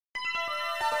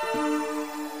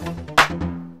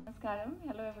Namaskaram.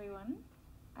 Hello, everyone.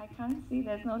 I can't see,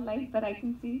 there's no light, but I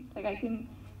can see, like I can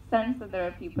sense that there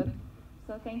are people.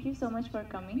 So thank you so much for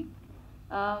coming.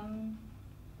 Um,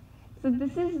 so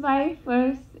this is why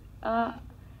first,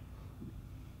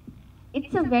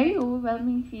 it's a very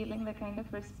overwhelming feeling, the kind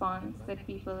of response that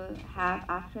people have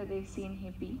after they've seen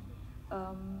Hippi.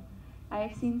 Um,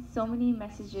 I've seen so many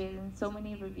messages and so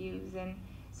many reviews and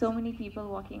so many people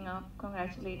walking up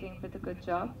congratulating for the good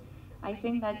job. I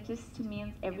think that just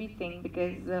means everything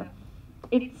because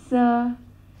it's uh,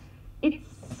 it's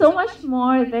so much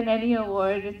more than any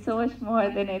award. It's so much more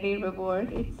than any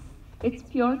reward. It's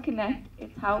pure connect.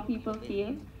 It's how people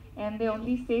feel, and they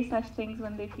only say such things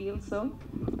when they feel so.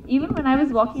 Even when I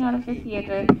was walking out of the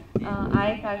theater,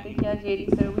 Karthikeya,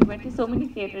 JD sir, we went to so many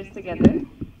theaters together,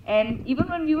 and even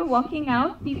when we were walking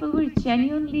out, people were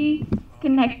genuinely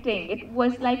connecting. It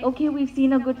was like, okay, we've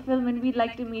seen a good film and we'd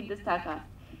like to meet the star cast.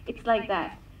 It's like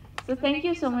that. So thank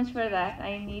you so much for that.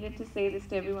 I needed to say this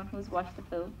to everyone who's watched the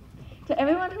film. To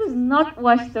everyone who's not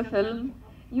watched the film,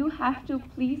 you have to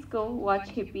please go watch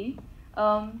Hippi.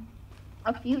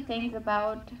 A few things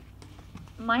about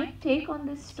my take on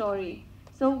this story.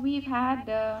 So we've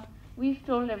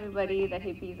told everybody that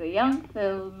Hippi is a young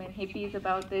film, and Hippi is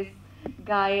about this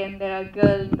guy, and there are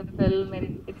girls in the film,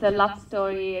 and it's a love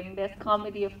story, and there's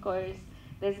comedy, of course.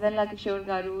 There's Vella Kishore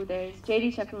Garu, there's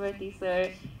J.D. Chakravarti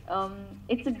sir.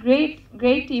 It's a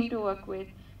great team to work with.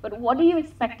 But what do you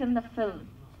expect in the film?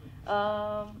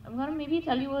 I'm going to maybe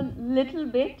tell you a little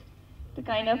bit to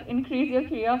kind of increase your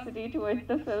curiosity towards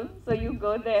the film. So you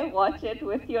go there, watch it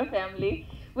with your family.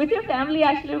 With your family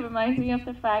actually reminds me of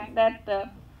the fact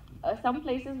that some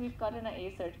places we've gotten an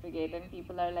A certificate and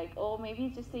people are like, oh, maybe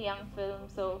it's just a young film,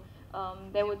 so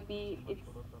it's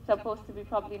supposed to be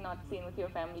probably not seen with your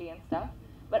family and stuff.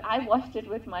 But I watched it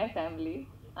with my family.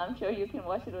 I'm sure you can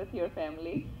watch it with your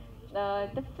family.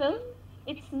 The film,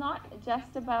 it's not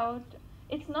just about,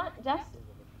 it's not just,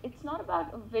 it's not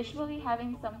about visually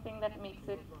having something that makes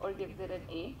it or gives it an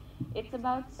A. It's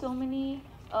about so many,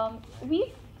 so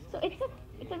it's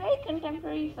a very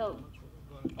contemporary film.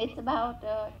 It's about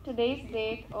today's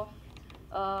date of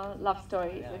love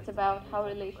stories. It's about how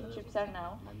relationships are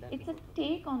now. It's a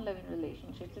take on living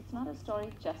relationships. It's not a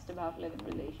story just about living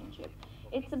relationships.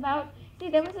 It's about, see,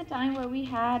 there was a time where we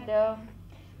had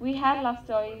love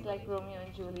stories like Romeo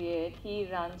and Juliet, Heer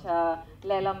Rancha,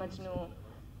 Laila Majnu,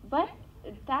 but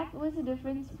that was a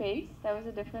different space. That was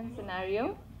a different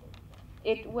scenario.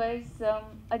 It was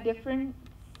a different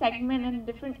segment and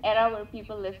different era where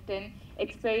people lived in,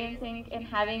 experiencing and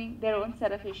having their own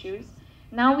set of issues.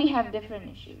 Now we have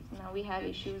different issues. Now we have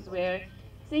issues where,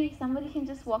 see, somebody can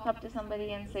just walk up to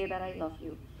somebody and say that I love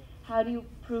you. How do you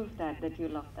prove that you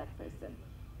love that person?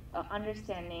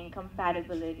 Understanding,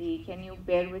 compatibility, can you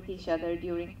bear with each other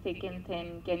during thick and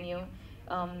thin? Can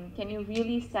you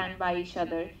really stand by each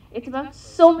other? It's about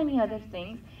so many other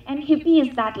things, and Hippi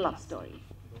is that love story.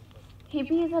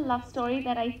 Hippi is a love story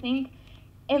that I think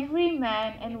every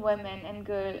man and woman and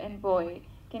girl and boy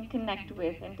can connect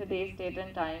with in today's date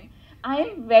and time. I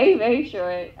am very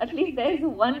sure at least there is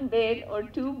one bit or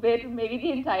two bit, maybe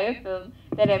the entire film,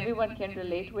 that everyone can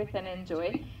relate with and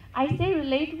enjoy. I say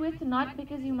relate with not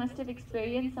because you must have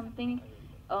experienced something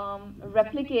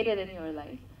replicated in your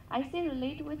life. I say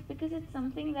relate with because it's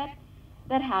something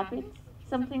that happens,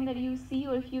 something that you see,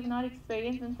 or if you've not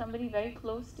experienced, then somebody very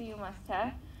close to you must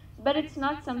have. But it's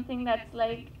not something that's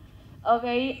like a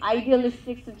very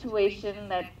idealistic situation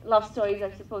that love stories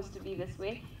are supposed to be this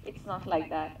way. It's not like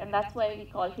that. And that's why we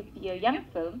call Hippi a young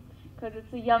film, because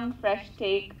it's a young, fresh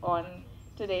take on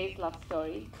today's love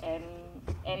story. And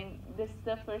this is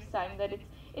the first time that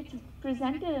it's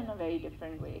presented in a very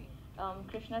different way.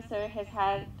 Krishna sir has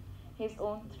had his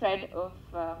own thread of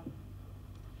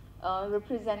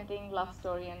representing love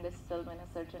story in this film in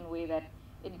a certain way that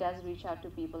it does reach out to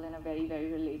people in a very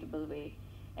relatable way.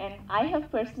 And I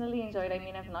have personally enjoyed, I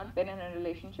mean, I've not been in a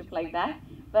relationship like that,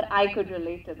 but I could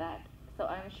relate to that. So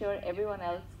I'm sure everyone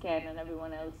else can and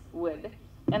everyone else would.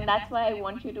 And that's why I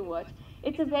want you to watch.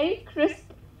 It's a very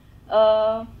crisp,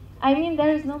 I mean, there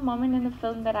is no moment in the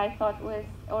film that I thought was,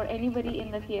 or anybody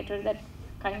in the theater that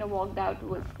kind of walked out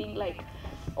with being like,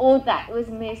 oh, that was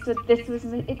missed, or this was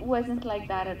missed. It wasn't like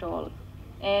that at all.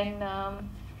 And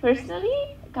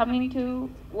personally, coming to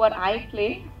what I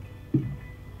play,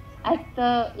 as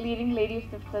the leading lady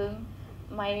of the film,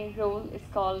 my role is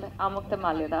called Amukta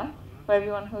Malyada. For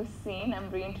everyone who's seen, I'm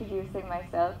reintroducing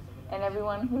myself, and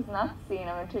everyone who's not seen,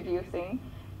 I'm introducing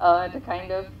to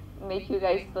kind of make you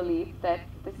guys believe that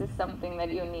this is something that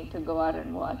you need to go out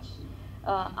and watch.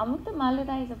 Amukta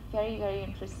Malyada is a very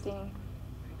interesting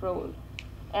role.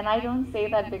 And I don't say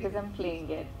that because I'm playing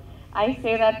it. I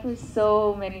say that for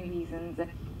so many reasons.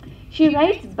 She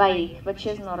rides bike, but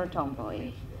she's not a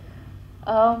tomboy.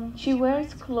 She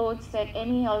wears clothes that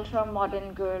any ultra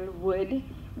modern girl would,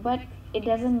 but it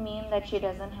doesn't mean that she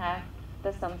doesn't have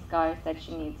the samskars that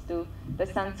she needs to, the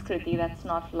sanskriti that's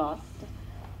not lost.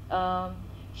 Um,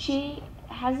 she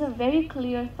has a very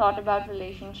clear thought about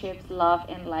relationships, love,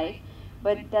 and life,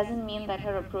 but doesn't mean that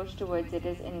her approach towards it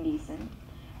is indecent.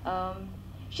 Um,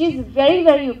 she's very,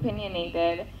 very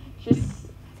opinionated. She's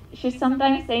she's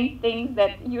sometimes saying things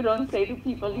that you don't say to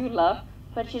people you love,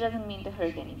 but she doesn't mean to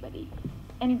hurt anybody.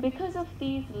 And because of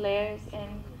these layers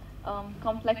and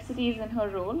complexities in her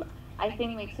role, I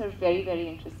think makes her very, very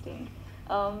interesting.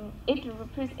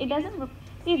 It doesn't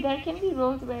see, there can be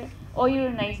roles where, oh, you're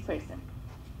a nice person.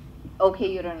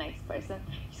 Okay, you're a nice person,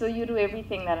 so you do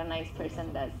everything that a nice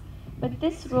person does. But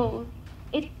this role,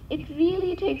 it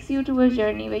really takes you to a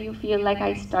journey where you feel like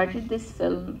I started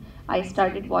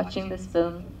watching this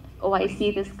film, oh, I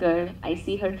see this girl, I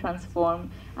see her transform,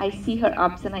 I see her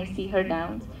ups and I see her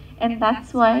downs. And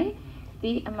that's why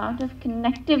the amount of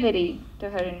connectivity to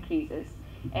her increases.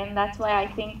 And that's why I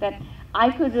think that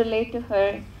I could relate to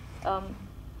her um,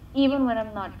 even when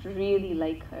I'm not really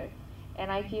like her.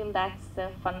 And I feel that's the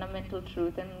fundamental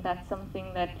truth, and that's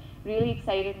something that really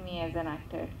excited me as an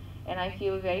actor. And I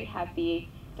feel very happy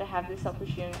to have this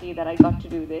opportunity that I got to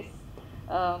do this.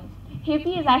 Um,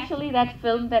 Hippi is actually that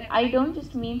film that I don't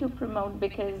just mean to promote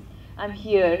because I'm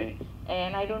here,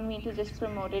 and I don't mean to just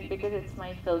promote it because it's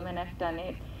my film and I've done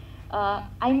it.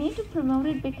 I need to promote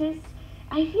it because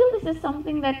I feel this is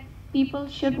something that people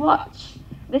should watch.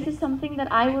 This is something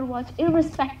that I would watch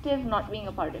irrespective not being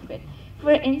a part of it.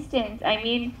 For instance, I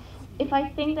mean, if I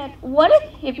think that, what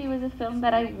if Hippie was a film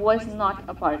that I was not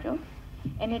a part of,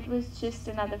 and it was just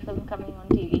another film coming on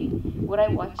TV, would I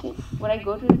watch it? Would I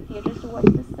go to the theaters to watch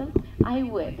this film? I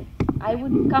would. I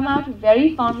would come out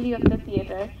very fondly of the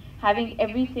theater, having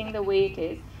everything the way it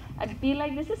is. I'd be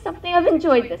like, this is something I've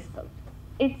enjoyed this film.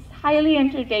 It's highly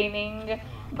entertaining,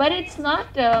 but it's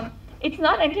not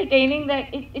entertaining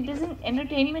that it doesn't,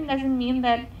 entertainment doesn't mean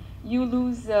that you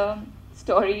lose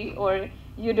story or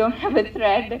you don't have a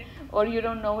thread or you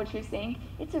don't know what you're saying.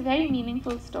 It's a very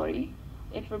meaningful story.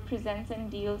 It represents and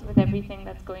deals with everything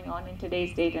that's going on in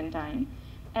today's date and time.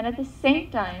 And at the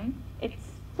same time, it's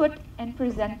put and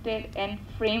presented and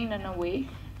framed in a way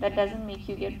that doesn't make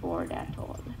you get bored at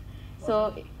all.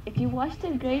 So if you watched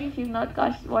it, great. If you've not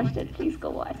watched it, please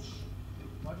go watch.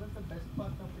 What was the best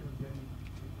part of your journey?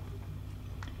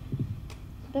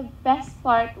 The best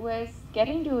part was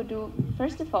getting to do,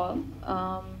 first of all,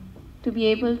 to be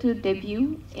able to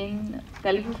debut in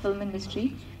Telugu Film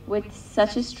Industry with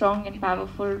such a strong and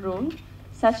powerful role,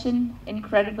 such an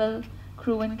incredible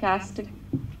crew and cast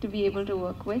to be able to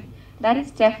work with. That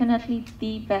is definitely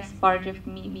the best part of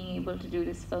me being able to do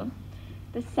this film.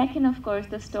 The second, of course,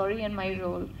 the story and my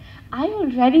role. I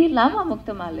already love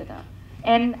Amukta Malida.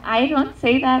 And I don't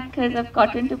say that because I've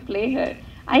gotten to play her.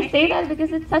 I say that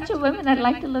because it's such a woman. I'd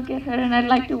like to look at her and I'd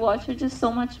like to watch her just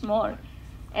so much more.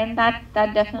 And that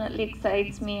definitely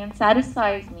excites me and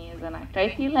satisfies me as an actor.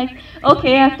 I feel like,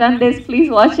 okay, I've done this, please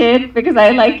watch it because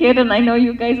I like it and I know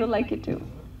you guys will like it too.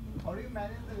 How do you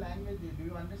manage the language? Do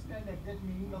you understand the exact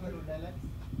meaning of your dialects?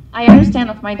 I understand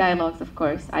of my dialogues, of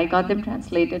course. I got them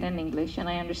translated in English and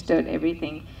I understood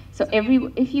everything. So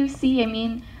if you see, I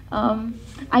mean,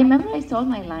 I memorized all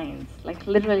my lines, like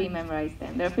literally memorized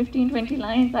them. There are 15, 20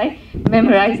 lines, I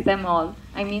memorized them all.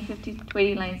 I mean 50,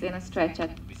 20 lines in a stretch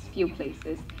at few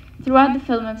places. Throughout the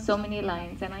film, I have so many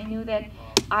lines, and I knew that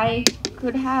I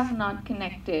could have not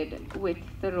connected with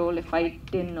the role if I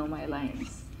didn't know my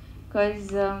lines. Because,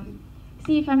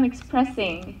 see, if I'm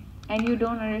expressing and you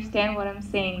don't understand what I'm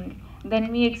saying, then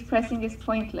me expressing is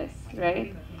pointless,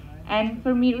 right? And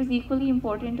for me, it was equally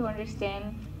important to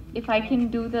understand if I can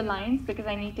do the lines because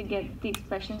I need to get the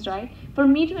expressions right. For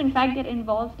me to, in fact, get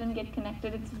involved and get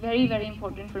connected, it's very, very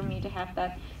important for me to have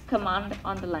that command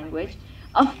on the language.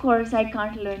 Of course, I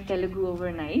can't learn Telugu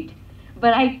overnight,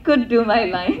 but I could do my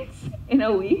lines in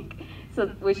a week, so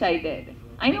which I did.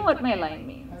 I know what my line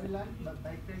means. Have you learned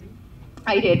bike riding?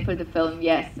 I did for the film,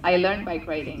 yes. I learned bike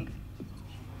riding.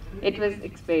 It was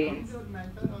experience. Who's your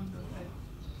mentor on the set?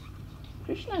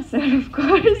 Krishna sir, of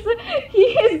course. He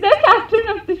is the captain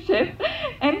of the ship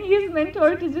and he is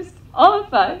mentor to just all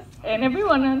of us and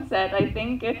everyone on set. I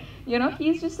think,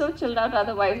 he's just so chilled out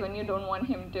otherwise when you don't want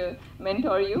him to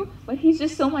mentor you. But he's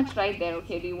just so much right there.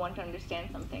 Okay, do you want to understand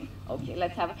something? Okay,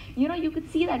 let's have you could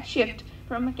see that shift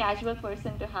from a casual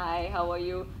person to hi, how are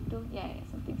you? To yeah,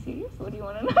 something serious? What do you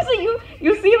want to know? So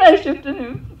you see that shift in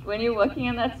him when you're working,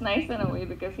 and that's nice in a way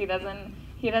because he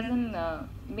He doesn't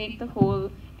make the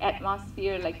whole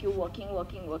atmosphere like you're working.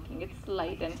 It's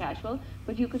light and casual,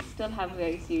 but you could still have a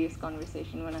very serious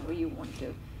conversation whenever you want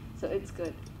to. So it's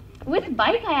good. With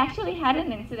bike, I actually had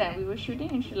an incident. We were shooting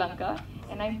in Sri Lanka,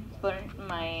 and I burnt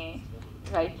my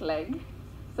right leg.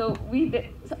 So we did.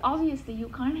 So obviously, you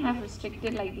can't have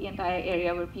restricted like the entire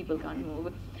area where people can't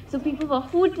move. So people were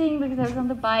hooting because I was on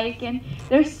the bike, and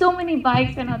there's so many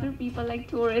bikes and other people like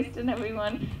tourists and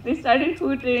everyone. They started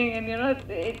hooting, and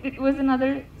it was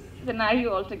another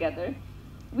scenario altogether.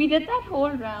 We did that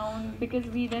whole round because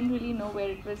we didn't really know where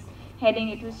it was heading.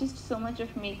 It was just so much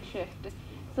of makeshift.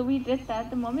 So we did that.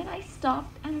 The moment I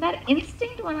stopped, and that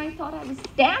instinct when I thought I was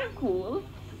damn cool,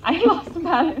 I lost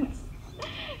balance.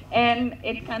 And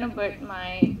it kind of burnt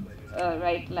my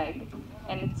right leg.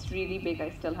 And it's really big.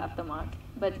 I still have the mark.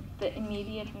 But the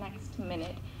immediate next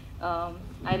minute,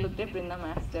 I looked at Brinda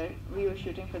Master. We were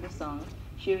shooting for the song.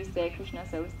 She was there, Krishna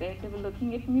sir was there. They were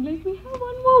looking at me like, we have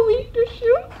 1 more week to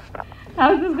shoot.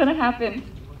 How is this going to happen?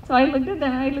 So I looked at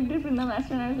them, and I looked at Brinda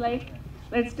Master, and I was like,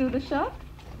 let's do the shot.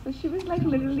 So she was like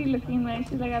literally looking at me.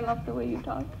 She's like, I love the way you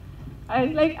talk. I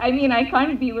was like, I mean, I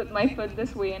can't be with my foot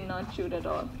this way and not shoot at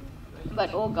all.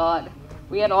 But oh God,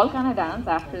 we had all kind of dance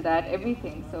after that,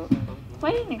 everything. So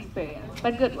quite an experience,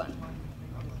 but good one.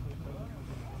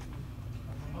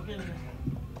 Okay.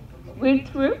 We're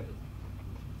through.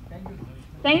 Thank you.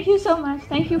 Thank you so much.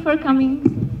 Thank you for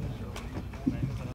coming.